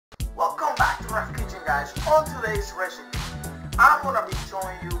Welcome back to Rough Kitchen, guys. On today's recipe, I'm gonna be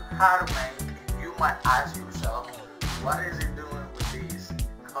showing you how to make, and you might ask yourself, what is it doing with these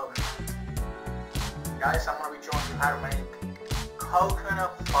coconuts? Guys, I'm gonna be showing you how to make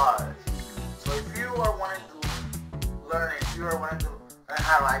coconut fudge. So if you are wanting to learn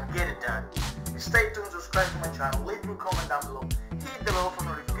how to get it done, stay tuned, subscribe to my channel, leave your comment down below, hit the bell for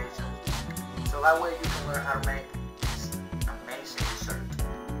notifications, so that way you can learn how to make this amazing dessert.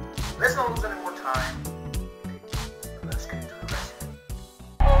 Let's not lose any more time. Let's get into the recipe.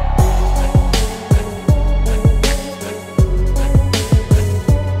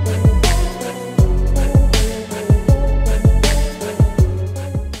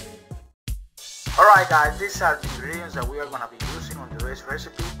 Alright guys, these are the ingredients that we are going to be using on today's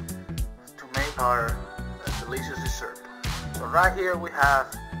recipe to make our delicious dessert. So right here we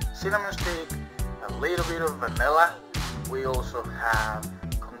have cinnamon stick, a little bit of vanilla. We also have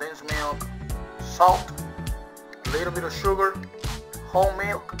condensed milk, salt, a little bit of sugar, whole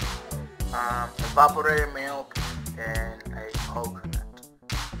milk, evaporated milk, and a coconut.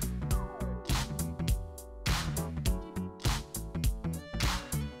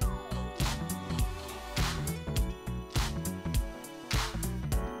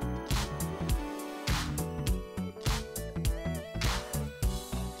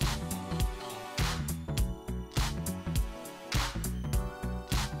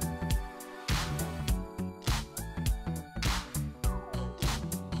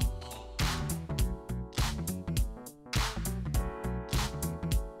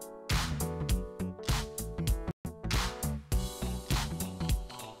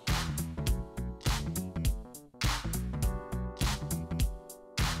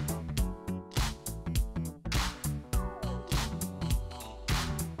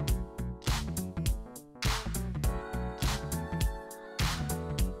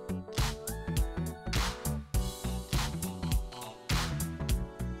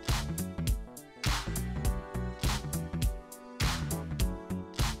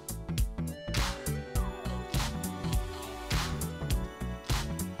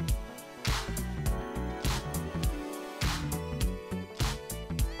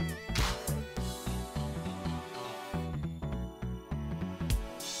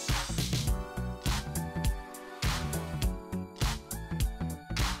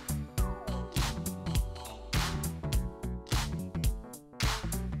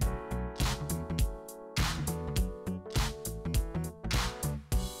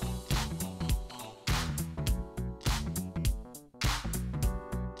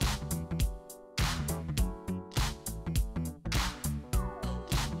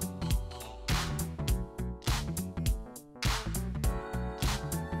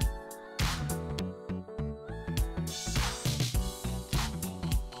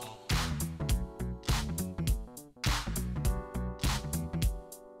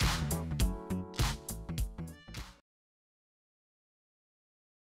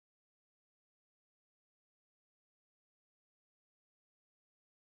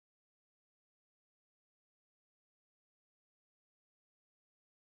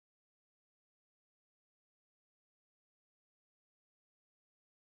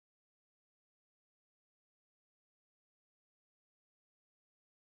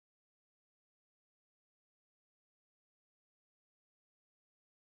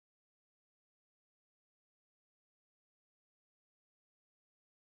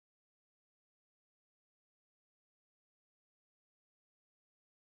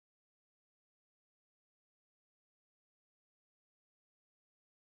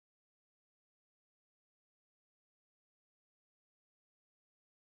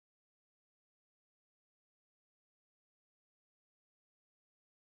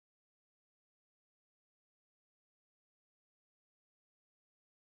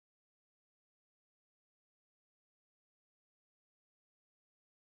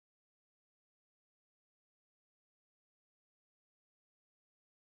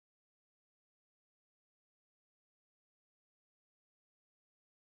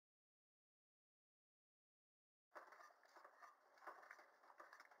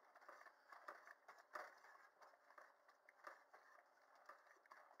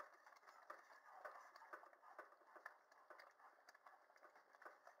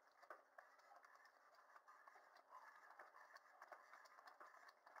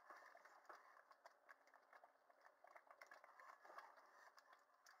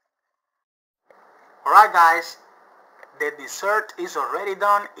 Alright guys, the dessert is already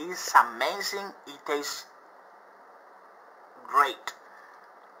done. It's amazing. It tastes great.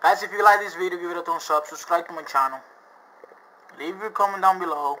 Guys, if you like this video, give it a thumbs up, subscribe to my channel, leave your comment down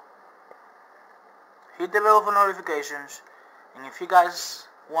below, hit the bell for notifications, and if you guys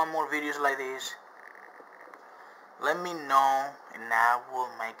want more videos like this, let me know and I will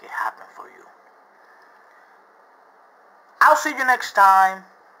make it happen for you. I'll see you next time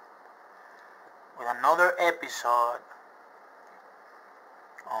with another episode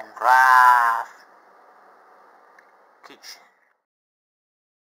on Raf Kitchen.